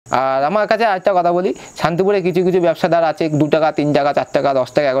আর আমার কাছে আরেকটা কথা বলি, শান্তিপুরে কিছু কিছু ব্যবসাদার আছে 2 টাকা 3 টাকা 4 টাকা 10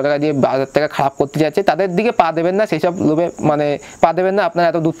 টাকা 11 টাকা দিয়ে বাজার থেকে খারাপ করতে যাচ্ছে, তাদের দিকে পা দেবেন না, সেই সব লোভে মানে পা দেবেন না। আপনারা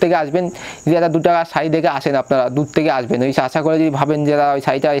এত দূর থেকে আসবেন, যে একটা 2 টাকা শাড়ি দেখে আসেন, আপনারা দূর থেকে আসবেন, ওই আশা করে যদি ভাবেন যে ওই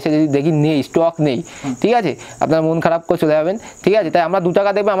শাড়িটা এসে যদি দেখি নেই, স্টক নেই, ঠিক আছে, আপনারা মন খারাপ করে চলে যাবেন, ঠিক আছে। তাই আমরা 2 টাকা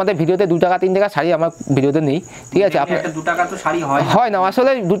দেবো, আমাদের ভিডিওতে 2 টাকা 3 টাকা শাড়ি আমার ভিডিওতে নেই, ঠিক আছে। আপনার 2 টাকা তো শাড়ি হয় না,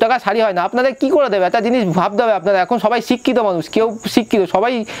 আসলে 2 টাকা শাড়ি হয় না। আপনাদের কি করে দেবে একটা জিনিস ভাবতে হবে। আপনারা এখন সবাই শিক্ষিত মানুষ, কেউ শিক্ষিত,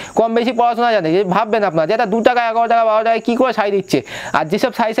 সবাই কম বেশি পড়াশোনা জানে, যে ভাববেন আপনারা যে এটা 2 টাকা 11 টাকা 12 টাকা কী করে শাড়ি দিচ্ছে। আর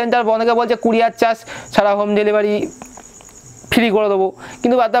যেসব শাড়ি সেন্টার অনেকে বলছে কুরিয়ার চার্জ ছাড়া হোম ডেলিভারি ফ্রি করে দেবো,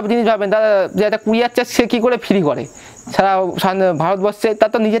 কিন্তু একটা জিনিস ভাববেন দাদা, যে একটা কুরিয়ার চার্জ সে কী করে ফ্রি করে সারা ভারতবর্ষে, তার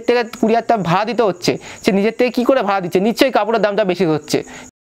তো নিজের থেকে কুরিয়ারটা ভাড়া দিতে হচ্ছে, সে নিজের থেকে কী করে ভাড়া দিচ্ছে, নিশ্চয়ই কাপড়ের দামটা বেশি হচ্ছে।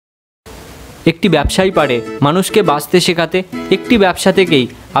 একটি ব্যবসায়ী পারে মানুষকে বাঁচতে শেখাতে। একটি ব্যবসা থেকেই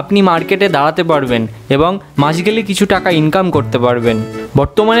আপনি মার্কেটে দাঁড়াতে পারবেন এবং মাস গেলে কিছু টাকা ইনকাম করতে পারবেন।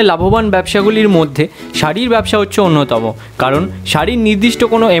 বর্তমানে লাভবান ব্যবসাগুলির মধ্যে শাড়ির ব্যবসা হচ্ছে অন্যতম, কারণ শাড়ির নির্দিষ্ট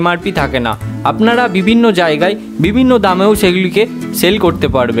কোনো এমআরপি থাকে না। আপনারা বিভিন্ন জায়গায় বিভিন্ন দামেও সেগুলিকে সেল করতে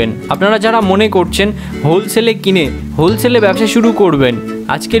পারবেন। আপনারা যারা মনে করছেন হোলসেলে কিনে হোলসেলে ব্যবসা শুরু করবেন,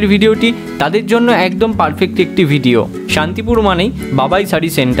 আজকের ভিডিওটি তাদের জন্য একদম পারফেক্ট একটি ভিডিও। শান্তিপুর মানেই বাবাই শাড়ি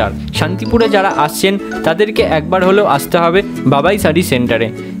সেন্টার। শান্তিপুরে যারা আসছেন তাদেরকে একবার হলেও আসতে হবে বাবাই শাড়ি সেন্টারে।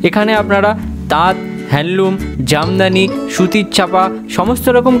 এখানে আপনারা তাঁত, হ্যান্ডলুম, জামদানি, সুতির ছাপা সমস্ত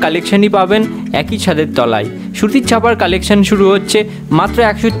রকম কালেকশানই পাবেন একই ছাদের তলায়। সুতির ছাপার কালেকশান শুরু হচ্ছে মাত্র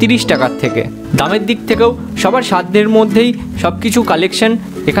 130 টাকার থেকে। দামের দিক থেকেও সবার সাধ্যের মধ্যেই সব কিছু কালেকশান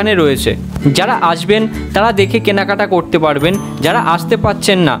এখানে রয়েছে। যারা আসবেন তারা দেখে কেনাকাটা করতে পারবেন। যারা আসতে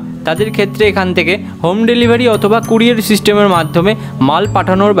পারছেন না তাদের ক্ষেত্রে এখান থেকে হোম ডেলিভারি অথবা কুরিয়ার সিস্টেমের মাধ্যমে মাল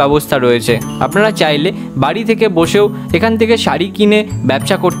পাঠানোর ব্যবস্থা রয়েছে। আপনারা চাইলে বাড়ি থেকে বসেও এখান থেকে শাড়ি কিনে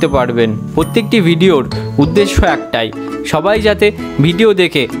ব্যবসা করতে পারবেন। প্রত্যেকটি ভিডিওর উদ্দেশ্য একটাই, সবাই যাতে ভিডিও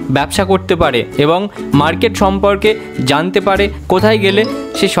দেখে ব্যবসা করতে পারে এবং মার্কেট সম্পর্কে জানতে পারে, কোথায় গেলে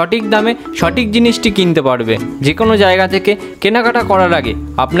সে সঠিক দামে সঠিক জিনিসটি কিনতে পারবে। যে কোনো জায়গা থেকে কেনাকাটা করার আগে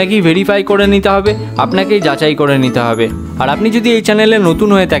আপনাকেই ভেরিফাই করে নিতে হবে, আপনাকেই যাচাই করে নিতে হবে। আর আপনি যদি এই চ্যানেলে নতুন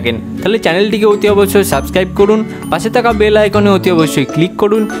হয়ে থাকেন তাহলে চ্যানেলটিকে অতি অবশ্যই সাবস্ক্রাইব করুন, পাশে থাকা বেল আইকনে অতি অবশ্যই ক্লিক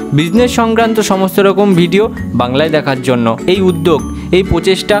করুন বিজনেস সংক্রান্ত সমস্ত রকম ভিডিও বাংলায় দেখার জন্য। এই উদ্যোগ, এই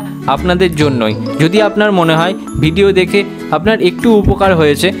প্রচেষ্টা আপনাদের জন্যই। যদি আপনার মনে হয় ভিডিও দেখে আপনার একটু উপকার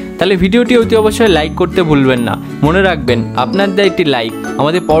হয়েছে তাহলে ভিডিওটি অতি অবশ্যই লাইক করতে ভুলবেন না। মনে রাখবেন আপনার দেওয়া একটি লাইক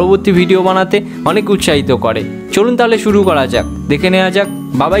আমাদের পরবর্তী ভিডিও বানাতে অনেক উৎসাহিত করে। চলুন তাহলে শুরু করা যাক, দেখে নেওয়া যাক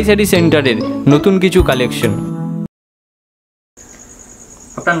বাবাই শাড়ি সেন্টারের নতুন কিছু কালেকশন।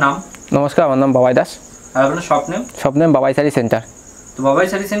 আপনার নাম? নমস্কার, আমার নাম বাবাই দাস। আর আপনার স্বপ্নেম বাবাই শাড়ি সেন্টার। তো বাবাই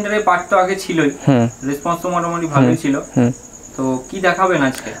শাড়ি সেন্টারের পার্ট তো আগে ছিলই, রেসপন্স তো মোটামুটি ভালোই ছিল। তো কি দেখাবেন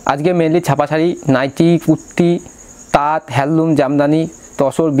আজকে? আজকে মেনলি ছাপা শাড়ি, নাইটি, কুর্তি, তাঁত, হ্যান্ডলুম, জামদানি,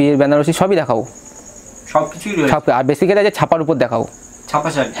 তসর, বিয়ের বেনারসি সবই দেখাবো। সব কিছুই রয়েছে। আর বেসিক্যালি যে ছাপার উপর দেখাবো। ছাপা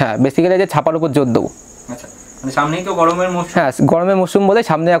শাড়ি? হ্যাঁ, বেসিক্যালি যে ছাপার উপর জোর দেবো। আচ্ছা, মানে সামনেই তো গরমের মৌসুম। হ্যাঁ, গরমের মৌসুম বলে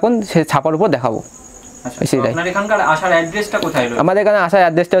সামনে এখন সে ছাপার উপর দেখাবো। আপনার এখানকার আসার অ্যাড্রেসটা কোথায়? আমাদের এখানে আসার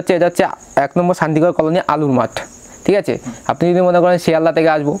অ্যাড্রেসটা হচ্ছে, এটা হচ্ছে 1 নম্বর শান্তিগড় কলোনি, আলুর মাঠ, ঠিক আছে। আপনি যদি মনে করেন শিয়ালদা থেকে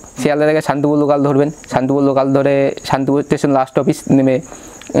আসবো, শিয়ালদা থেকে শান্তিপুর লোকাল ধরবেন, শান্তিপুর লোকাল ধরে শান্তিপুর স্টেশন লাস্ট অফিস নেমে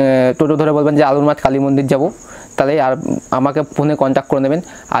টোটো ধরে বলবেন যে আলুর মাঠ কালী মন্দির যাবো, তাহলে আর আমাকে ফোনে কন্ট্যাক্ট করে নেবেন।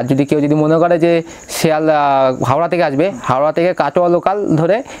 আর যদি কেউ যদি মনে করে যে হাওড়া থেকে আসবে, হাওড়া থেকে কাটোয়া লোকাল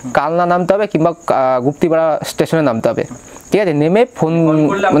ধরে কালনা নামতে হবে কিংবা গুপ্তিপাড়া স্টেশনে নামতে হবে, ঠিক আছে। নেমে ফোন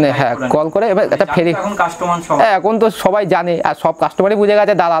মানে হ্যাঁ কল করে এবার একটা ফেরি। হ্যাঁ, এখন তো সবাই জানে আর সব কাস্টমারই বুঝে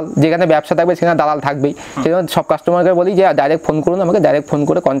গেছে দালাল, যেখানে ব্যবসা থাকবে সেখানে দালাল থাকবেই। সেজন্য সব কাস্টমারকে বলি যে ডাইরেক্ট ফোন করুন, আমাকে ডাইরেক্ট ফোন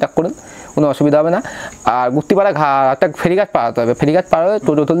করে কন্ট্যাক্ট করুন, কোনো অসুবিধা হবে না। আর গুপ্তিপাড়া একটা ফেরিঘাট পাড়াতে হবে, ফেরিঘাট পাড়াতে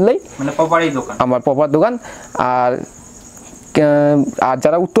টোটো তুললেই আমার প্রপার দোকান। আর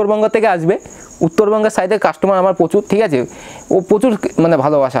যারা উত্তরবঙ্গ থেকে আসবে, উত্তরবঙ্গের সাইডের কাস্টমার আমার প্রচুর, ঠিক আছে, ও প্রচুর মানে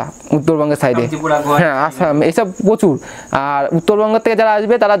ভালোবাসা উত্তরবঙ্গের সাইডে। হ্যাঁ, আসাম এসব প্রচুর। আর উত্তরবঙ্গ থেকে যারা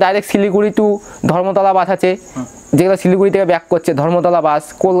আসবে তারা ডাইরেক্ট শিলিগুড়ি টু ধর্মতলা বাস আছে, যেগুলো শিলিগুড়ি থেকে ব্যাক করছে, ধর্মতলা বাস,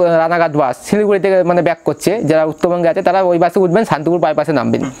 রানাঘাট বাস, শিলিগুড়ি থেকে মানে ব্যাক করছে। যারা উত্তরবঙ্গে আছে তারা ওই বাসে উঠবেন, শান্তিপুর বাইপাসে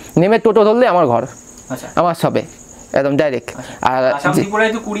নামবেন, নেমে টোটো ধরলে আমার ঘর, আমার সবে একদম ডাইরেক্ট। আর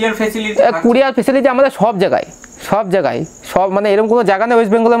কুরিয়ার ফেসিলিটি আমাদের সব জায়গায়, সব মানে এরকম কোনো জায়গা নেই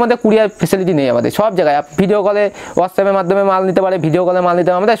ওয়েস্ট বেঙ্গলের মধ্যে কুরিয়ার ফেসিলিটি নেই আমাদের। সব জায়গায় ভিডিও কলে, হোয়াটসঅ্যাপের মাধ্যমে মাল নিতে পারে, ভিডিও কলে মাল নিতে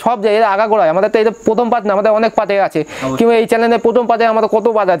পারে, আমাদের সব জায়গায় আগাগোড়ায়। আমাদের তো এটা প্রথম পার্ট না, আমাদের অনেক পার্টে আছে, কিংবা এই চ্যানেলে প্রথম পার্টে আমাদের কত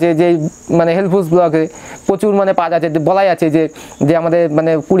পার্ট আছে, যে মানে হেল্পফুল ব্লগে প্রচুর মানে পার্ট আছে, বলাই আছে যে আমাদের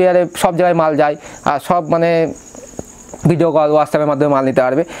মানে কুরিয়ারে সব জায়গায় মাল যায়। আর সব মানে ভিডিও কল হোয়াটসঅ্যাপের মাধ্যমে মাল নিতে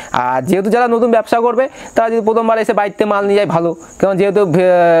পারবে। আর যেহেতু যারা নতুন ব্যবসা করবে তারা যদি প্রথমবার এসে বাড়িতে মাল নিয়ে যায় ভালো, কারণ যেহেতু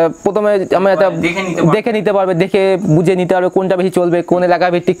প্রথমে আমি একটা দেখে নিতে পারবে, দেখে বুঝে নিতে পারবে কোনটা বেশি চলবে, কোন এলাকা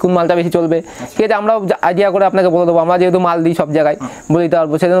ভিত্তিক কোন মালটা বেশি চলবে, ঠিক আছে। আমরাও আইডিয়া করে আপনাকে বলে দেবো, আমরা যেহেতু মাল দিই সব জায়গায় বলে দিতে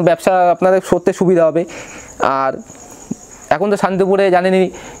পারবো, সেজন্য ব্যবসা আপনাদের করতে সুবিধা হবে। আর এখন তো শান্তিপুরে জানেনই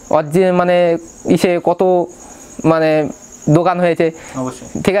মানে কত মানে দোকান হয়েছে,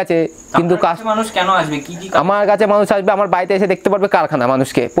 ঠিক আছে। কিন্তু মানুষ কেন আসবে, আমার কাছে মানুষ আসবে, আমার বাড়িতে এসে দেখতে পারবে কারখানা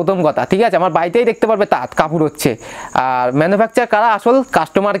মানুষকে, প্রথম কথা, ঠিক আছে। আমার বাড়িতেই দেখতে পারবে তাঁত কাপড় হচ্ছে। আর ম্যানুফ্যাকচার কারা আসল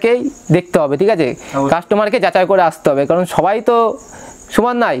কাস্টমারকেই দেখতে হবে, ঠিক আছে। কাস্টমারকে যাচাই করে আসতে হবে, কারণ সবাই তো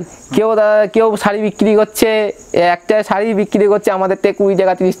সমান নাই। কেউ শাড়ি বিক্রি করছে, একটা শাড়ি বিক্রি করছে আমাদের থেকে 20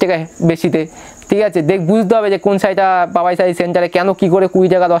 টাকা 30 টাকা বেশিতে, ঠিক আছে। বুঝতে হবে যে কোন শাড়িটা বাবাই শাড়ি সেন্টারে কেন কি করে 20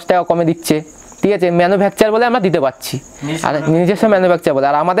 টাকা 10 টাকা কমে দিচ্ছে, ঠিক আছে। ম্যানুফ্যাকচার বলে আমরা দিতে পারছি, আর নিজস্ব ম্যানুফ্যাকচার বলে।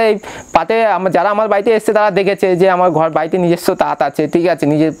 আর আমাদের এই পাতে যারা আমার বাড়িতে এসছে তারা দেখেছে যে আমার বাড়িতে নিজস্ব তাঁত আছে, ঠিক আছে,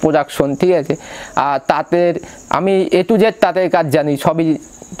 নিজের প্রোডাকশন, ঠিক আছে। আর তাঁতের আমি A to Z তাঁতের কাজ জানি, সবই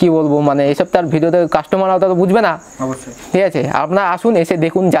কি বলবো মানে এইসব তার ভিডিওতে কাস্টমাররাও তো বুঝবে না, অবশ্যই, ঠিক আছে। আপনারা আসুন, এসে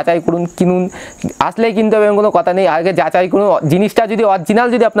দেখুন, যাচাই করুন, কিনুন, আসলেই কিনতে হবে কোনো কথা নেই। আগে যাচাই করুন, জিনিসটা যদি অরিজিনাল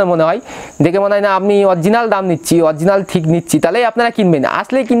যদি আপনার মনে হয়, দেখে মনে হয় না আপনি অরিজিনাল দাম নিচ্ছি, অরিজিনাল ঠিক নিচ্ছি, তাহলেই আপনারা কিনবেন,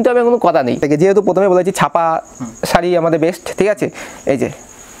 আসলেই কিনতে হবে কোনো কথা নেই। যেহেতু প্রথমে বলেছি ছাপা শাড়ি আমাদের বেস্ট, ঠিক আছে। এই যে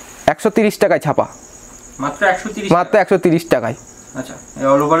 130 টাকায় ছাপা, মাত্র 130 টাকায়। আচ্ছা,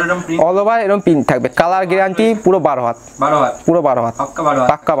 অল ওভার এরকম প্রিন্ট থাকবে, কালার গ্যারান্টি, পুরো 12 হাত, পুরো 12 হাত,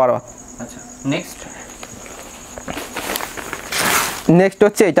 পাক্কা 12 হাত। আচ্ছা, নেক্সট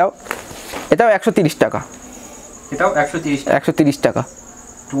হচ্ছে এটাও 130 টাকা, এটাও 130 টাকা।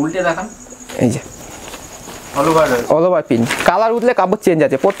 উল্টে দেখান, এই যে অল ওভার প্রিন্ট, কালার উঠলে কাপড় চেঞ্জ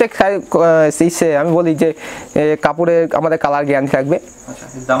আছে প্রত্যেক আমি বলি যে কাপড়ের আমাদের কালার গ্যারান্টি থাকবে।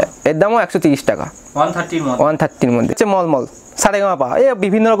 এর দামও 130 টাকা, 130-র মধ্যে। হচ্ছে মলমল সারেগামাপা,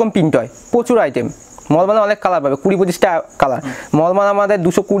 বিভিন্ন রকম প্রিন্ট হয়, প্রচুর আইটেম। মলমালে অনেক কালার পাবে, 20-25টা কালার। মলমাল আমাদের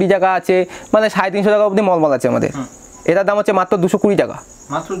 220 টাকা আছে, মানে 350 টাকা অবধি মলমাল আছে আমাদের। এটার দাম হচ্ছে মাত্র 220 টাকা,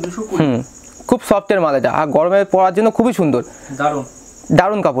 মাত্র 220। খুব সফটের মাল এটা, আর গরমে পরার জন্য খুবই সুন্দর,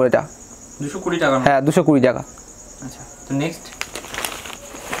 দারুণ কাপড় এটা। 220 টাকা, হ্যাঁ 220 টাকা। আচ্ছা, তো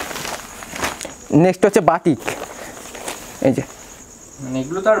নেক্সট হচ্ছে বাটিক। এই যে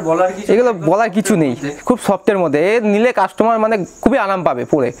এগুলো তো আর বলার কিছু নেই, খুব সফটের মধ্যে। নিলে কাস্টমার মানে খুবই আরাম পাবে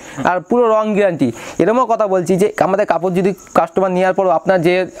পরে, আর পুরো রং গ্যারান্টি। এরকমও কথা বলছি যে আমাদের কাপড় যদি কাস্টমার নেওয়ার পরও আপনার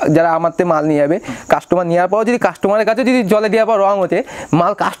যারা আমার থেকে মাল নিয়ে যাবে, কাস্টমার নেওয়ার পরও যদি কাস্টমারের কাছে যদি জলে দেওয়ার পর রং হতে,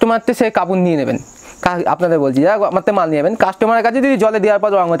 মাল কাস্টমারতে সে কাপড় নিয়ে নেবেন। আপনাদের বলছি যারা আমার থেকে মাল নিয়ে যাবেন, কাস্টমারের কাছে যদি জলে দেওয়ার পর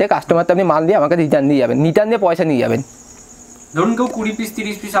রং হতে, কাস্টমারতে আপনি মাল দিয়ে আমাকে রিটার্ন দিয়ে যাবেন, রিটার্ন দিয়ে পয়সা নিয়ে যাবেন। ধরুন কেউ 20 পিস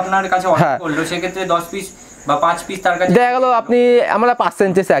 30 পিস আপনার কাছে অর্ডার করলো, সেক্ষেত্রে 10 পিস বা 5 পিস তার কাছে দেখা গেল আপনি, আমরা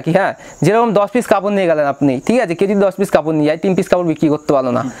পার্সেন্টেজ রাখি, হ্যাঁ, যেরকম 10 পিস কাপড় নিয়ে গেলেন আপনি, ঠিক আছে, কেজি 10 পিস কাপড় নিয়ে যায়, 3 পিস কাপড় বিক্রি করতে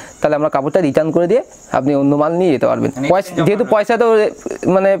পারলো না, তাহলে আমরা কাপড়টা রিটার্ন করে দিয়ে আপনি অন্য মাল নিয়ে যেতে পারবেন। যেহেতু পয়সা তো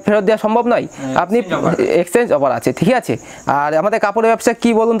মানে ফেরত দেওয়া সম্ভব নয়, আপনি এক্সচেঞ্জ অফার আছে, ঠিক আছে। আর আমাদের কাপড়ের ব্যবসা কি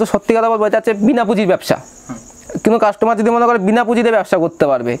বলুন তো, সত্যি কথা বলবো, এটা হচ্ছে বিনা পুঁজির ব্যবসা। কিন্তু কাস্টমার যদি মনে করে বিনা পুঁজিতে ব্যবসা করতে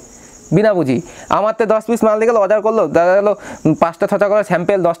পারবে, বিনা পুঁজি, আমার তো 10 পিস মাল দিয়ে গেলো, অর্ডার করলো, দেখা গেলো 5টা 6টা করে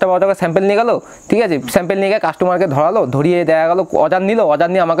স্যাম্পেল, 10টা 12টা করে স্যাম্পেল নিয়ে গেলো, ঠিক আছে। স্যাম্পেল নিয়ে গিয়ে কাস্টমারকে ধরালো, ধরিয়ে দেখা গেলো অর্ডার নিল, অর্ডার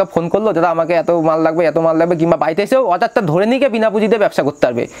নিয়ে আমাকে ফোন করলো, দাদা আমাকে এত মাল লাগবে, কিংবা বাড়িতে এসেও অর্ডারটা ধরে নিয়ে বিনা পুঁজিতে ব্যবসা করতে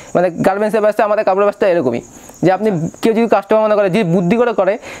পারবে। মানে গার্মেন্টসের ব্যবসা, আমাদের কাপড়ের ব্যবসা এরকমই, যে আপনি কেউ যদি কাস্টমার মনে করে, যে বুদ্ধি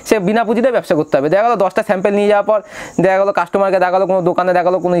করে সে বিনা পুঁজিতে ব্যবসা করতে হবে। দেখা গেলো 10টা স্যাম্পেল নিয়ে যাওয়ার পর দেখা গেলো কাস্টমারকে দেখা গেলো কোনো দোকানে, দেখা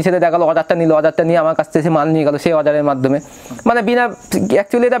গেলো কোনো ইসেতে, দেখা গেলো অর্ডারটা নিল, অর্ডারটা নিয়ে আমার কাছ থেকে সে মাল নিয়ে গেলো সেই অর্ডারের মাধ্যমে। মানে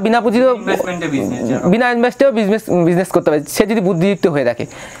অ্যাকচুয়ালি এটা বিনা পুঁজিতেও, বিনা ইনভেস্টেও বিজনেস করতে হবে, সে যদি বুদ্ধিযুক্ত হয়ে থাকে,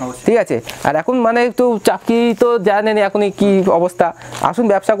 ঠিক আছে। আর এখন মানে একটু চাকরি তো জানেন এখন কি অবস্থা, আসুন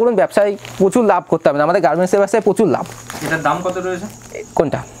ব্যবসা করুন, ব্যবসায় প্রচুর লাভ করতে হবে, আমাদের গার্মেন্টসের ব্যবসায় প্রচুর লাভ। এটার দাম কত রয়েছে?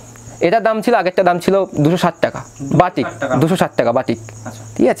 কোনটা? এটার দাম ছিল, আগেরটা দাম ছিল 260 টাকা বাটিক, 260 টাকা বাটিক,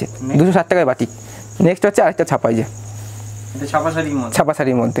 ঠিক আছে, 260 টাকায় বাটিক। নেক্সট হচ্ছে আরেকটা ছাপাই, যে ছাপা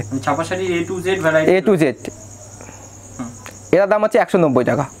শাড়ির মধ্যে, ছাপা শাড়ি A to Z। এটার দাম হচ্ছে 190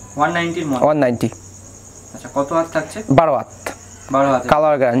 টাকা, 190। আচ্ছা, কত হাত থাকছে? 12 হাত,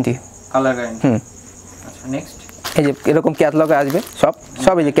 কালার গ্যারান্টি। আচ্ছা, নেক্সট এই যে এরকম ক্যাটালগে আসবে,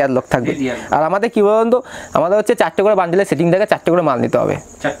 সব এই যে ক্যাটালগ থাকবে। আর আমাদের কি বলুন তো, আমাদের হচ্ছে 4টে করে বান্ডেলের সেটিং থাকে, 4টে করে মাল নিতে হবে,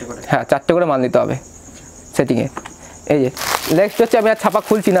 4টে করে, হ্যাঁ 4টে করে মাল নিতে হবে সেটিংয়ে। এই যে নেক্সট হচ্ছে, আমি আর ছাপা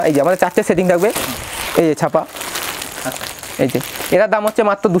খুলছি না, এই যে আমাদের 4টে সেটিং থাকবে, এই যে ছাপা, এই যে এটার দাম হচ্ছে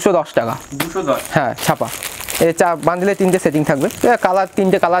মাত্র 210 টাকা, 210, হ্যাঁ ছাপা। এই বান্ডেলে 3টে সেটিং থাকবে, কালার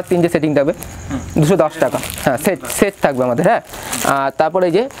 3টে সেটিং থাকবে, 210 টাকা, হ্যাঁ সেট থাকবে আমাদের, হ্যাঁ। আর তারপরে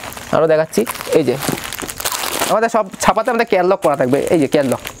এই যে আরও দেখাচ্ছি, এই যে আমাদের সব ছাপাতে আমাদের ক্যাটালগ করা থাকবে, এই যে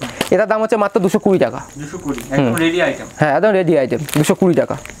ক্যাটালগ, এটার দাম হচ্ছে মাত্র 220 টাকা। 220 একদম রেডি আইটেম। হ্যাঁ একদম রেডি আইটেম 220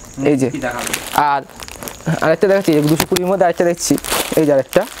 টাকা। এই যে আর আরেকটা দেখাচ্ছি 220 মধ্যে আরেকটা দেখছি, এই যে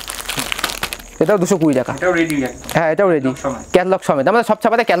আরেকটা, এটাও 220 টাকা। এটাও রেডি? হ্যাঁ এটাও রেডি, ক্যাটলগ সমেত, আমাদের সব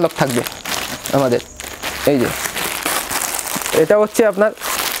ছাপাতে ক্যাটলগ থাকবে আমাদের। এই যে এটা হচ্ছে আপনার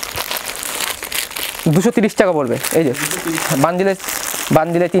 230 টাকা পড়বে। এই যে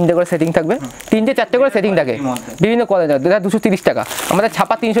বান্ডিলে 3টে করে সেটিং থাকবে, 3-4টে করে সেটিং থাকে বিভিন্ন কোয়ালিটি, এটা 230 টাকা। আমাদের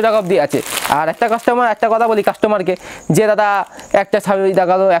ছাপা 300 টাকা অবধি আছে। আর একটা কথা বলি কাস্টমারকে, যে দাদা একটা শাড়ি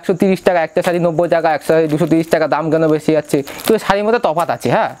দেখালো 130 টাকা, একটা শাড়ি 90 টাকা, একটা শাড়ি 230 টাকা, দাম কেন বেশি যাচ্ছে? কিন্তু শাড়ির মধ্যে তফাৎ আছে,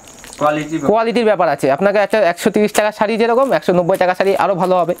 হ্যাঁ কোয়ালিটির ব্যাপার আছে। আপনাকে একটা 130 টাকা শাড়ি যেরকম 190 টাকা শাড়ি আরও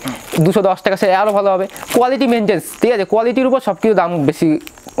ভালো হবে, 210 টাকা শাড়ি আরও ভালো হবে। কোয়ালিটি মেনটেন্স, ঠিক আছে, কোয়ালিটির উপর সব কিছু দাম বেশি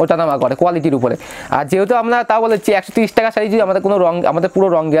ওঠানামা করে, কোয়ালিটির উপরে। আর যেহেতু আমরা তা বলেছি 130 টাকা শাড়ি যদি আমাদের কোনো রং, আমাদের পুরো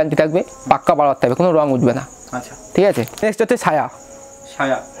রং গ্যারান্টি থাকবে, পাক্কা বাড়াতে থাকবে, কোনো রং উঠবে না। আচ্ছা ঠিক আছে। নেক্সট হচ্ছে ছায়া,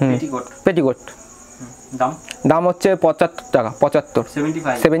 পেটিকোট। দাম হচ্ছে 75 টাকা,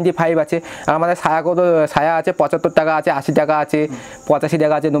 75 আছে। আর আমাদের ছায়া আছে 75 টাকা আছে, 80 টাকা আছে, 85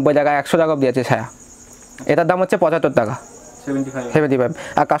 টাকা আছে, 90 টাকা, 100 টাকা অবধি আছে ছায়া। এটার দাম হচ্ছে 75 টাকা, 75।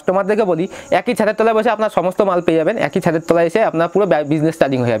 আর কাস্টমারদেরকে বলি একই ছাদের তলায় বসে আপনার সমস্ত মাল পেয়ে যাবেন, একই ছাদের তলায় এসে আপনার পুরো বিজনেস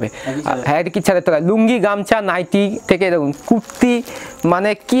স্টার্টিং হয়ে যাবে। হ্যাঁ একই ছাদের তলায় লুঙ্গি, গামছা, নাইটি থেকে দেখুন কুর্তি, মানে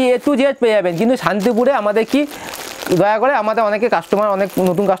কি A to Z পেয়ে যাবেন। কিন্তু শান্তিপুরে আমাদের কি দয়া করে আমাদের অনেক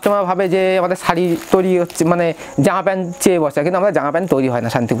নতুন কাস্টমার ভাবে যে আমাদের শাড়ি তৈরি হচ্ছে, মানে জামা প্যান্ট চেয়ে বসে, কিন্তু আমাদের জামা প্যান্ট তৈরি হয় না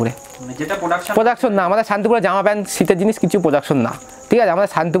শান্তিপুরে, প্রোডাকশন না। আমাদের শান্তিপুরে জামা প্যান্ট শীতের জিনিস কিছু প্রোডাকশন না, ঠিক আছে।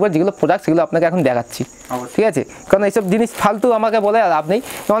 আমাদের শান্তিপুরে যেগুলো প্রোডাক্ট সেগুলো আপনাকে এখন দেখাচ্ছি, ঠিক আছে। কারণ এইসব জিনিস ফালতু আমাকে বলে লাভ নেই।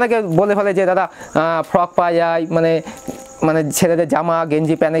 অনেকে বলে ফেলে যে দাদা ফ্রক পাওয়া যায়, মানে ছেলেদের জামা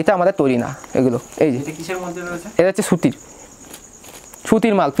গেঞ্জি প্যান্ট, এটা আমাদের তৈরি না এগুলো। এই যে এটা হচ্ছে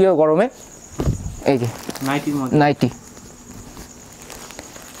সুতির মাল, প্রিয় গরমে। এই যে নাইটি,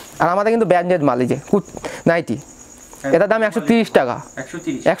 আর আমাদের কিন্তু ব্র্যান্ডেড মাল। এই যে নাইটি, এটার দাম 130 টাকা,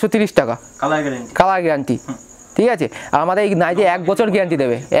 130 টাকা, কালার গ্যারান্টি, ঠিক আছে। আর আমাদের এই নাইটি 1 বছর গ্যারান্টি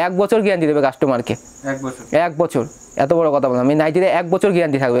দেবে, 1 বছর গ্যারান্টি দেবে কাস্টমারকে, 1 বছর। এত বড় কথা বললাম, এই নাইটিতে 1 বছর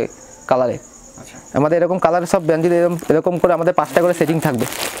গ্যারান্টি থাকবে কালারে। আমাদের এরকম কালারের সব ব্র্যান্ডে এরকম করে আমাদের 5টা করে সেটিং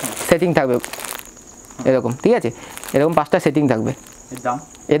থাকবে এরকম, ঠিক আছে। এরকম 5টা সেটিং থাকবে।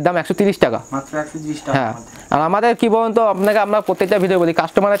 এর দাম 130 টাকা, হ্যাঁ। আর আমাদের কি বলুন তো, আমরা প্রত্যেকটা ভিডিও বলি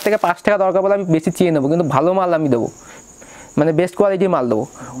কাস্টমারের থেকে 5 টাকা দরকার বলে আমি বেশি চেয়ে নেবো, কিন্তু ভালো মাল আমি দেবো, মানে বেস্ট কোয়ালিটির মাল দেবো।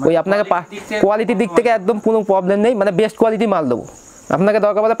 ওই আপনাকে কোয়ালিটির দিক থেকে একদম কোনো প্রবলেম নেই, মানে বেস্ট কোয়ালিটির মাল দেবো। আপনাকে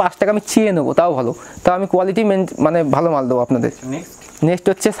দরকার বলে 5 টাকা আমি চেয়ে নেবো, তাও ভালো, তাও আমি কোয়ালিটি মানে ভালো মাল দেবো আপনাদের। নেক্সট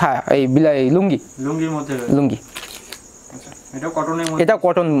হচ্ছে ছায়া, এই লুঙ্গি, এটা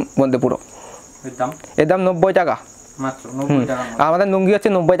কটন মধ্যে পুরো। এর দাম 90 টাকা। আমাদের লুঙ্গি হচ্ছে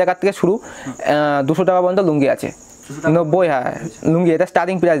 90 টাকার থেকে শুরু, 200 টাকা পর্যন্ত লুঙ্গি আছে। 90, হ্যাঁ লুঙ্গি, এটা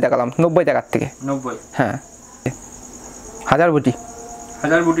স্টার্টিং প্রাইস দেখালাম 90 টাকার থেকে। হ্যাঁ, 1000 বুটি।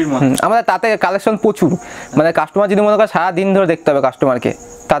 আমাদের তাতে কালেকশন প্রচুর, মানে কাস্টমার যদি মনে করে সারাদিন ধরে দেখতে হবে কাস্টমারকে,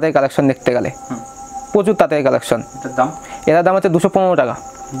 তাদের কালেকশন দেখতে গেলে প্রচুর তাদের কালেকশন। এটার দাম হচ্ছে 215 টাকা।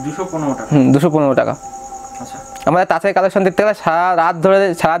 215 টাকা। আমাদের তাঁতের কালেকশন দেখতে গেলে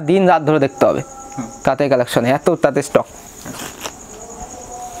সারা দিন রাত ধরে দেখতে হবে তাঁতের কালেকশন, এত তাঁতের স্টক।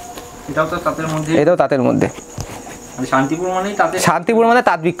 এটাও তাঁতের মধ্যে। শান্তিপুর মানে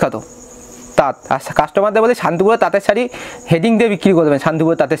তাঁত বিখ্যাত, তাঁত। আর কাস্টমারদের বলে শান্তিপুরে তাঁতের শাড়ি হেডিং দিয়ে বিক্রি করবেন,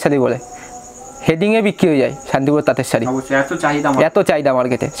 শান্তিপুরের তাঁতের শাড়ি বলে হেডিংয়ে বিক্রি হয়ে যায় শান্তিপুরের তাঁতের শাড়ি, এত চাহিদা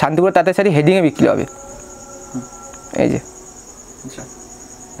মার্কেটে। শান্তিপুরের তাঁতের শাড়ি হেডিংয়ে বিক্রি হবে। এই যে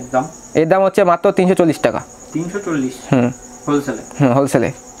এর দাম হচ্ছে মাত্র 340 টাকা। হোলসেলে।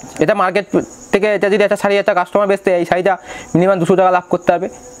 এটা মার্কেট থেকে, এটা যদি একটা শাড়ি একটা কাস্টমার বেচতে, এই শাড়িটা মিনিমাম 200 টাকা লাভ করতে হবে।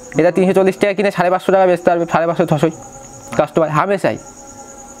 এটা 340 টাকা কিনে 550 টাকা বেচতে পারবে, 550, 600 কাস্টমার হামেশাই।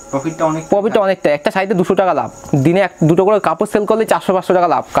 প্রফিটটা অনেকটা, একটা শাড়িতে 200 টাকা লাভ, দিনে 2টো করে কাপড় সেল করলে 400-500 টাকা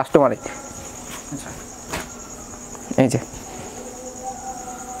লাভ কাস্টমারে। এই যে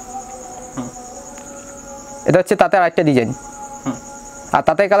এটা হচ্ছে তাতে আরেকটা ডিজাইন। আর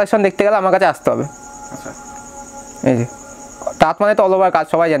তাতে কালেকশন দেখতে গেলে আমার কাছে আসতে হবে। এই যে তাঁত মানে তো অল ওভার কাজ,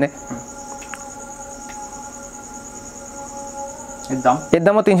 সবাই জানে। এর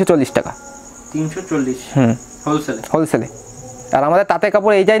দামও 340 টাকা। হোলসেলে। আর আমাদের তাঁতের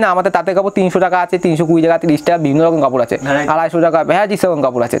কাপড় এইটাই না, আমাদের তাঁতের কাপড় 300 টাকা আছে, 320 টাকা, 30 টাকা, বিভিন্ন রকম কাপড় আছে, 250 টাকা, ভ্যারাইটিস রকম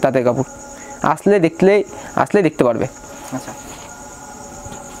কাপড় আছে তাঁতের কাপড়। আসলে দেখতে পারবে।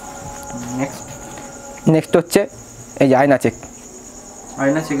 নেক্সট হচ্ছে এই যে আয়না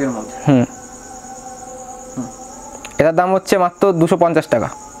চেকের মধ্যে। এটার দাম হচ্ছে মাত্র 250 টাকা।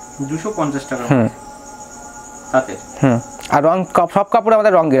 250 টাকা। আর রং, সব কাপড়ে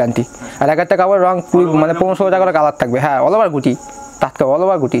আমাদের রং গ্যারান্টি। আর একটা কাপড় রং মানে 1500 টাকা করে কালার থাকবে। হ্যাঁ, অল ওভার গুটি তাঁতটা অল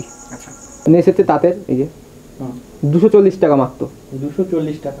ওভার গুটি। আচ্ছা, নেক্সট হচ্ছে তাঁতের, এই যে 240 টাকা মাত্র।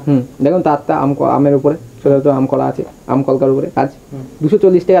 240 টাকা। দেখুন তাঁতটা আমের উপরে ছোটো ছোটো আম করা আছে, আম কলকার উপরে কাজ।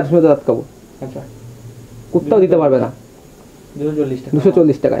 240 টাকা এত সুন্দর তাঁত কাপড়। আচ্ছা, কুত্তাও দিতে পারবে না।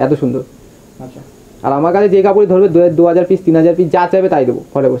 240 টাকা এত সুন্দর। আচ্ছা, আর আমার কাছে যে কাপড়ই ধরবে 2000 পিস 3000 পিস যা চাইবে তাই দেবো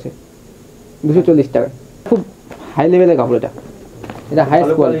ঘরে বসে 240 টাকায়। খুব হাই লেভেলের কাপড় এটা, এটা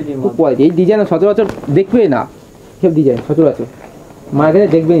হাইস্ট কোয়ালিটি, খুব কোয়ালিটি। এই ডিজাইন সচরাচর দেখবেই না, সব ডিজাইন সচরাচর মার্কেটে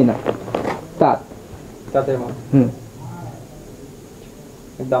দেখবেই না। তাঁতের মাল।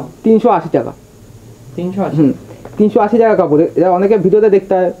 একদম 380 টাকা। 380? 380 টাকা কাপড়। এটা অনেকে ভিডিওতে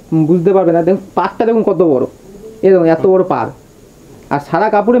দেখতে বুঝতে পারবে না। দেখুন পাড়টা দেখুন কত বড়, এরকম এত বড় পাড়। আর সারা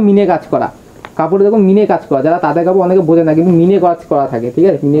কাপড়ে মিনে কাজ করা, কাপড়ে দেখুন মিনে কাজ করা। যারা তাদের কাপড় অনেকে বোঝে না, কিন্তু মিনে কাজ করা থাকে, ঠিক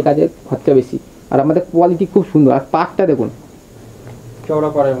আছে? মিনে কাজের খরচা বেশি, আর আমাদের কোয়ালিটি খুব সুন্দর। আর পাড়টা দেখুন চওড়া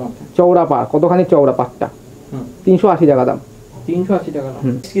পাড়ের মধ্যে, চওড়া পাড়, কতখানি চওড়া পাড়টা। 380 টাকা দাম। 380 টাকা দাম।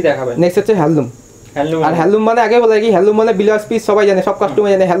 কি দেখাবেন? নেক্সট হচ্ছে হ্যান্ডলুম। আর হ্যান্ডলুম মানে আগে বলে কি, হ্যান্ডলুম মানে ব্লাউজ পিস সবাই জানে, সব কাস্টমার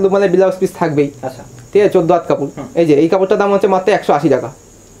জানে হ্যান্ডলুম মানে ব্লাউজ পিস থাকবেই। আচ্ছা, ঠিক আছে? 14 হাত কাপড়। এই যে এই কাপড়টার দাম হচ্ছে মাত্র 180 টাকা।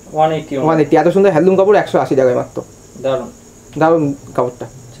 180। এত সুন্দর হ্যান্ডলুম কাপড় 180 টাকায় মাত্র। দারুণ দারুণ কাপড়টা।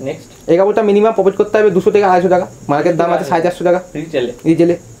 নেক্সট, এই কাপড়টা মিনিমাম প্রফিট করতে হবে 200 থেকে 250 টাকা। মার্কেট দাম আছে 450 টাকা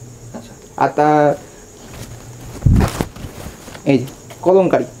রিটেলে। আচ্ছা, আর তা এই যে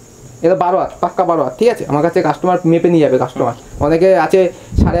কলমকারি, এটা 12 হাত, পাক্কা 12 হাত। ঠিক আছে? আমার কাছে কাস্টমার মেপে নিয়ে যাবে। কাস্টমার অনেকে আছে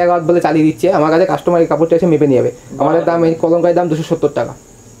 11.5 হাত বলে চালিয়ে দিচ্ছে, আমার কাছে কাস্টমার এই কাপড়টা এসে মেপে নিয়ে যাবে। আমাদের দাম এই কলমকারির দাম 270 টাকা,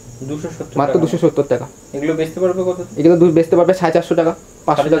 270 মাত্র 270 টাকা। এগুলো বেচতে পারবে কত? এগুলো বেচতে পারবে 450 টাকা,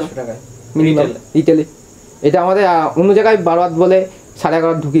 500 টাকা মিনিমাম রিটেলে। এটা আমাদের অন্য জায়গায় 12 হাত বলে 11.5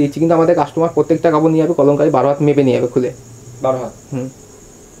 হাত ঢুকিয়ে দিচ্ছি, কিন্তু আমাদের কাস্টমার প্রত্যেকটা কাপড় নিয়ে যাবে কলমকারি 12 হাত মেপে নিয়ে যাবে খুলে। 12 হাত।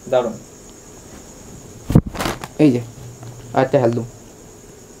 দারুণ। এই যে আরেকটা হ্যান্ডলুম।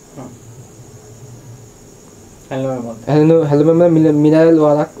 হ্যান্ডলুমের মধ্যে মিনারেল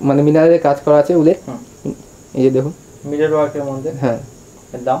ওয়ার্ক, মানে মিনারেলের কাজ করা আছে উলে। এই যে দেখুন মিনারেল ওয়ার্কের মধ্যে। হ্যাঁ,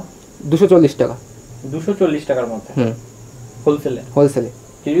 এর দাম 240 টাকা। 240 টাকার মধ্যে হোলসেলে।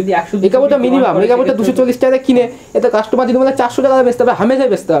 যদি 100 এই কাপড়টা মিনিমাম, এই কাপড়টা 240 টাকা কিনে এটা কাস্টমার যদি বলে 400 টাকা বেচতে পারবে, হামেশাই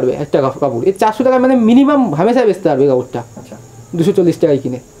বেচতে পারবে একটা কাপড়। এই 400 টাকা মানে মিনিমাম হামেশাই বেচতে পারবে কাপড়টা। আচ্ছা, 240 টাকায়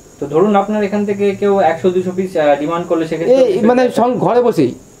কিনে। তো ধরুন আপনার এখান থেকে কেউ 100-200 পিস ডিমান্ড করলে সেক্ষেত্রে এই মানে ঘরে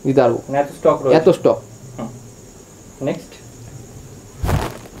বসেই দিতে পারবো, এত স্টক রয়েছে। এত স্টক।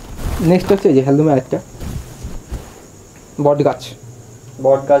 নেক্সট হচ্ছে এই যে হ্যান্ডলুমের আরেকটা বট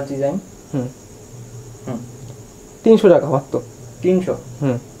গাছ ডিজাইন। 300 টাকা মাত্র। 300?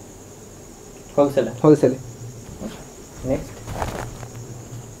 হোলসেলে।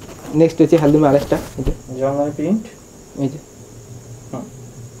 নেক্সট হচ্ছে হ্যান্ডলুমের আরেকটা জার্মানি প্রিন্ট। এই যে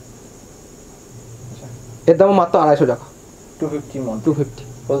এর দাম মাত্র 250 টাকা। 250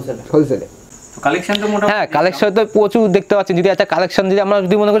 হোলসেলে। হ্যাঁ, কালেকশন তো প্রচুর দেখতে পাচ্ছেন। যদি একটা কালেকশন যদি আমরা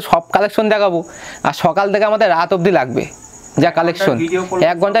যদি মনে করি সব কালেকশন দেখাবো, আর সকাল থেকে আমাদের রাত অবধি লাগবে যা কালেকশন।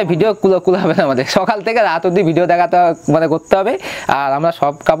 1 ঘন্টায় ভিডিও কুলাবে না আমাদের। সকাল থেকে রাত অবধি ভিডিও দেখাতে মানে করতে হবে। আর আমরা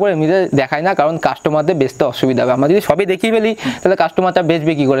সব কাপড় এমনিতে দেখাই না, কারণ কাস্টমারদের বেচতে অসুবিধা হবে। আমরা যদি সবই দেখিয়ে ফেলি তাহলে কাস্টমারটা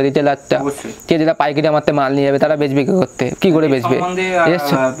বেচবে কি করে? রিটেলারটা যে যেটা পাইকারি আমাদের মাল নিয়ে যাবে তারা বেচবে কি করে বেচবে?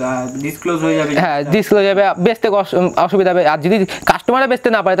 হ্যাঁ, ডিসক্লোজ হবে, বেচতে অসুবিধা হবে। আর যদি কাস্টমাররা বেচতে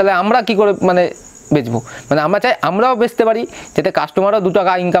না পারে তাহলে আমরা কি করে মানে বেচবো? মানে আমরা চাই আমরাও বেচতে পারি, যাতে কাস্টমারও 2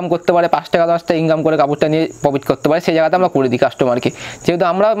 টাকা ইনকাম করতে পারে, 5 টাকা 10 টাকা ইনকাম করে কাপড়টা নিয়ে প্রফিট করতে পারে। সেই জায়গাতে আমরা করে দিই কাস্টমারকে। যেহেতু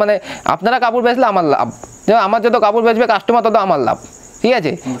আমরা মানে আপনারা কাপড় বেচলে আমার লাভ, আমার যত কাপড় বেচবে কাস্টমার তত আমার লাভ। ঠিক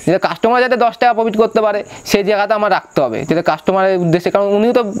আছে? যে কাস্টমার যাতে 10 টাকা প্রফিট করতে পারে সেই জায়গাটা আমার রাখতে হবে, যাতে কাস্টমারের উদ্দেশ্যে। কারণ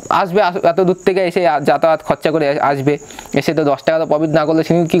উনিও তো আসবে এত দূর থেকে এসে, যাতায়াত খরচা করে আসবে, এসে তো 10 টাকা তো প্রফিট না করলে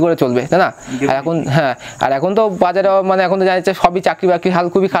সে কী করে চলবে, তাই না? আর এখন আর এখন তো বাজারে মানে এখন তো জানা যাচ্ছে সবই চাকরি বাকরির হাল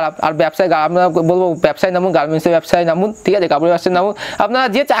খুবই খারাপ। আর ব্যবসায় আমরা বলবো ব্যবসায় নামুন, গার্মেন্টসের ব্যবসায় নামুন। ঠিক আছে? কাপড়ের ব্যবসায় নামুন। আপনারা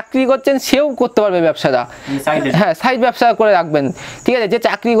যে চাকরি করছেন সেও করতে পারবে ব্যবসাটা। হ্যাঁ, সাইড ব্যবসা করে রাখবেন। ঠিক আছে? যে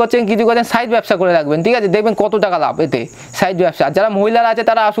চাকরি করছেন কিছু করছেন সাইড ব্যবসা করে রাখবেন। ঠিক আছে? দেখবেন কত টাকা লাভ এতে সাইড ব্যবসা। যারা মহিলারা আছে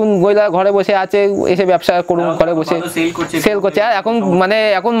তারা আসুন, মহিলারা ঘরে বসে আছে, এসে ব্যবসা করুন, ঘরে বসে সেল করছে। আর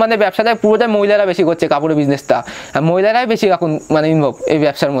এখন মানে ব্যবসাটা পুরোটাই মহিলারা বেশি করছে, কাপড়ের বিজনেসটা। আর মহিলারাই বেশি এখন মানে ইনভলভ এই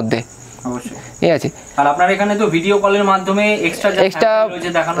ব্যবসার মধ্যে। ঠিক আছে? আর আপনার এখানে তো ভিডিও কলের মাধ্যমে এক্সট্রা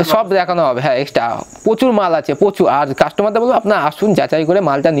সব দেখানো হবে। হ্যাঁ, এক্সট্রা প্রচুর মাল আছে, প্রচুর। আর কাস্টমারদের বলবো আপনার আসুন, যাচাই করে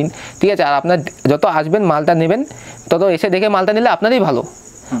মালটা নিন। ঠিক আছে? আর আপনার যত আসবেন মালটা নেবেন, তত এসে দেখে মালটা নিলে আপনারই ভালো।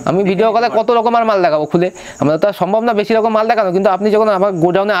 আমি ভিডিও কলে কত রকমের মাল দেখাবো খুলে? আমাদের তো সম্ভব না বেশি রকম মাল দেখানো, কিন্তু আপনি যখন আমার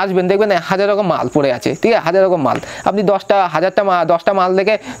গোডাউনে আসবেন দেখবেন 1000 রকম মাল পড়ে আছে। ঠিক আছে? 1000 রকম মাল। আপনি 10টা মাল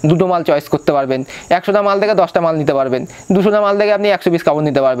দেখে 2টো মাল চয়েস করতে পারবেন, 100টা মাল দেখে 10টা মাল নিতে পারবেন, 200টা মাল দেখে আপনি 100 পিস কাপড়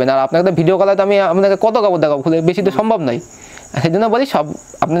নিতে পারবেন। আর আপনাকে তো ভিডিও কলে তো আমি আপনাকে কত কাপড় দেখাবো খুলে? বেশি তো সম্ভব নয়। সেই জন্য বলি সব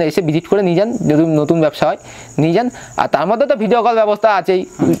আপনারা এসে ভিজিট করে নিয়ে যান, যদি নতুন ব্যবসা হয় নিয়ে যান। আর তার মধ্যে তো ভিডিও কল ব্যবস্থা আছেই,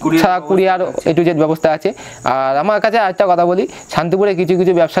 সারা কুরিয়ার A to Z ব্যবস্থা আছে। আর আমার কাছে আরেকটা কথা বলি, শান্তিপুরে কিছু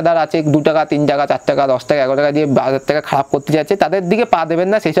কিছু ব্যবসাদার আছে 2 টাকা 3 টাকা 4 টাকা 10 টাকা 11 টাকা দিয়ে 1000 টাকা খারাপ করতে যাচ্ছে, তাদের দিকে পা দেবেন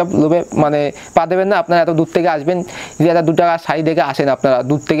না, সেই সব লোভে মানে পা দেবেন না। আপনারা এত দূর থেকে আসবেন, যে একটা 2 টাকা শাড়ি দেখে আসেন, আপনারা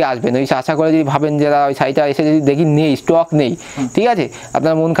দূর থেকে আসবেন, ওই আশা করে যদি ভাবেন যে ওই শাড়িটা এসে যদি দেখি নেই, স্টক নেই, ঠিক আছে,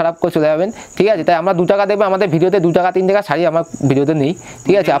 আপনার মন খারাপ করে চলে যাবেন, ঠিক আছে। তাই আমরা 2 টাকা দেবো, আমাদের ভিডিওতে 2 টাকা 3 টাকা শাড়ি আমার ভিডিওতে নেই,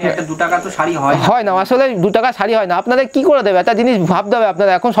 ঠিক আছে। আপনার 2 টাকা তো শাড়ি হয় না, আসলে 2 টাকা শাড়ি হয় না। আপনাদের কি করে দেবে একটা জিনিস ভাবতে হবে।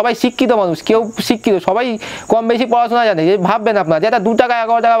 আপনারা এখন সবাই শিক্ষিত মানুষ, কেউ শিক্ষিত, সবাই কম বেশি পড়াশোনা জানে, যে ভাববেন আপনারা যে একটা 2 টাকা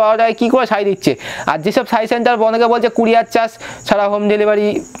 11 টাকা 12 টাকায় কী করে শাড়ি দিচ্ছে। আর যেসব শাড়ি সেন্টার অনেকে বলছে কুরিয়ার চার্জ ছাড়া হোম ডেলিভারি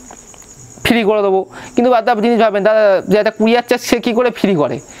ফ্রি করে দেবো, কিন্তু একটা জিনিস ভাবেন দাদা, যে একটা কুরিয়ার চার্জ সে কী করে ফ্রি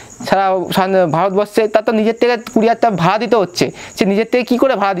করে সারা ভারতবর্ষে, তার তো নিজের থেকে কুরিয়ারটা ভাড়া দিতে হচ্ছে, সে নিজের থেকে কী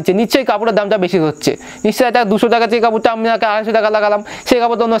করে ভাড়া দিচ্ছে, নিশ্চয়ই কাপড়ের দামটা বেশি হচ্ছে, নিশ্চয়ই একটা 200 টাকা যে কাপড়টা আমি 250 টাকা লাগালাম, সেই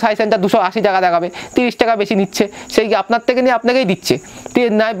কাপড়টা অন্য শাড়ি সেন্টার 280 টাকা দেখাবে, 30 টাকা বেশি নিচ্ছে, সেই আপনার থেকে নিয়ে আপনাকেই দিচ্ছে।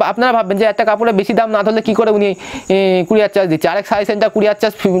 না, আপনারা ভাববেন যে একটা কাপড়ের বেশি দাম না ধরলে কী করে উনি কুরিয়ার চার্জ দিচ্ছে, আরেক শাড়ি সেন্টার কুরিয়ার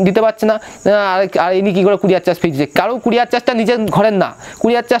চার্জ দিতে পারছে না, আর ইনি কী করে কুরিয়ার চার্জ ফি দিচ্ছে। কারো কুরিয়ার চার্জটা নিজের ঘরের না,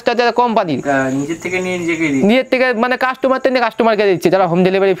 কুরিয়ার চার্জটা হচ্ছে কোম্পানির, নিজের থেকে নিয়ে নিজের থেকে মানে কাস্টমারটা নিয়ে কাস্টমারকে দিচ্ছে, যারা হোম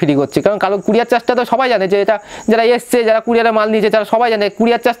ডেলিভারি ফ্রি করছে। কারণ কারো কুরিয়ার চার্জটা তো সবাই জানে, যে এটা যারা এসছে, যারা কুরিয়ারে মাল নিয়েছে, তারা সবাই জানে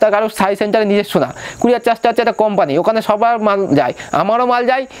কুরিয়ার চার্জটা কারো শাড়ি সেন্টারে নিজস্ব না, কুরিয়ার চার্জটা হচ্ছে একটা কোম্পানি, ওখানে সবার মাল যায়, আমারও মাল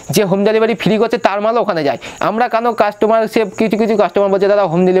যায়, যে হোম ডেলিভারি ফ্রি করছে তার মালও ওখানে যায়। আমরা কেন কাস্টমার, সে কিছু কিছু কাস্টমার বলছে দাদা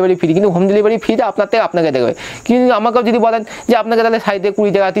হোম ডেলিভারি ফ্রি, কিন্তু হোম ডেলিভারি ফ্রিটা আপনার থেকে আপনাকে দেবে। কিন্তু আমাকেও যদি বলেন যে আপনাকে তাহলে শাড়িতে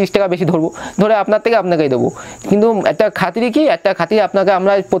 20 টাকা 30 টাকা বেশি ধরবো, ধরে আপনার থেকে আপনাকেই দেবো। কিন্তু একটা খাতিরে কি, একটা খাতিরে আপনাকে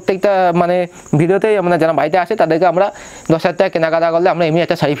আমরা প্রত্যেকটা মানে ভিডিওতেই আমরা যারা বাড়িতে আসে তাদেরকে আমরা 10,000 টাকা কেনাকাটা করলে আমরা এমনি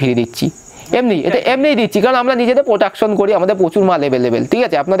একটা শাড়ি ফিরিয়ে দিচ্ছি, এমনি এটা এমনিই দিচ্ছি, কারণ আমরা নিজেদের প্রোডাকশন করি, আমাদের প্রচুর মাল অ্যাভেলেবেল, ঠিক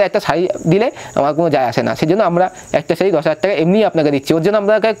আছে। আপনাদের একটা শাড়ি দিলে আমার কোনো যায় আসে না, সেই জন্য আমরা একটা শাড়ি 10,000 টাকা এমনি আপনাকে দিচ্ছি, ওর জন্য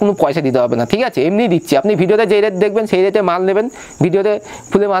আপনাকে কোনো পয়সা দিতে হবে না, ঠিক আছে, এমনি দিচ্ছি। আপনি ভিডিওতে যে রেট দেখবেন সেই রেটে মাল নেবেন, ভিডিওতে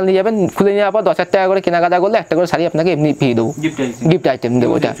খুলে মাল নিয়ে যাবেন, খুলে নেওয়ার পর 10,000 টাকা করে কেনাকাটা করলে একটা করে শাড়ি আপনাকে এমনি ফিরিয়ে দেবো, গিফট আইটেম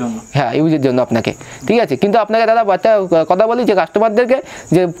দেবো, এটা হ্যাঁ ইউজের জন্য আপনাকে, ঠিক আছে। কিন্তু আপনাকে দাদা একটা কথা বলি, যে কাস্টমারদেরকে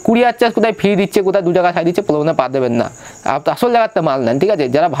যে কুরিয়ার চার্জ কোথায় ফ্রি দিচ্ছে, কোথায় 2 টাকা শাড়ি দিচ্ছে, প্রলোভনে পা দেবেন না, আসল জায়গাতে মাল নেন, ঠিক আছে।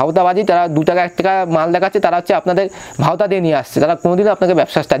 যারা ভাওতাবাজি, তারা 2 টাকা 1 টাকা মাল দেখাচ্ছে, তারা হচ্ছে আপনাদের ভাওতা দিয়ে নিয়ে আসছে, তারা কোনোদিনও আপনাকে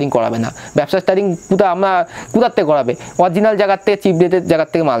ব্যবসা স্টার্টিং করাবে না। ব্যবসা স্টার্টিং কোথার থেকে করাবে, অরিজিনাল জায়গার থেকে, চিপ রেটের জায়গার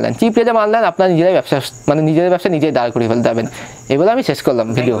থেকে মাল নেন, চিপ রেটে মাল নেন, আপনার নিজেরাই ব্যবসা মানে নিজের ব্যবসা নিজেই দাঁড় করে ফেলতে পারবেন। এগুলো আমি শেষ করলাম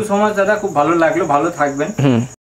ভিডিও। সমাজ দাদা, খুব ভালো লাগলো, ভালো থাকবেন।